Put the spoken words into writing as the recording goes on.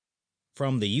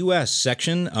From the U.S.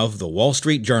 section of the Wall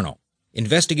Street Journal,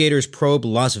 investigators probe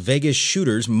Las Vegas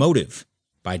shooter's motive,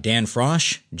 by Dan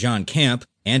Frosch, John Kamp,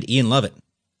 and Ian Lovett.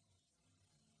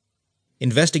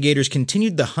 Investigators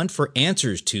continued the hunt for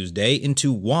answers Tuesday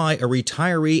into why a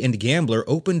retiree and gambler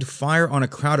opened fire on a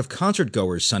crowd of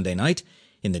concertgoers Sunday night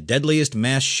in the deadliest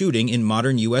mass shooting in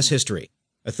modern U.S. history.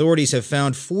 Authorities have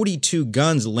found 42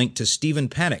 guns linked to Stephen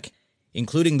Paddock,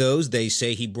 including those they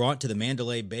say he brought to the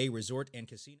Mandalay Bay Resort and Casino.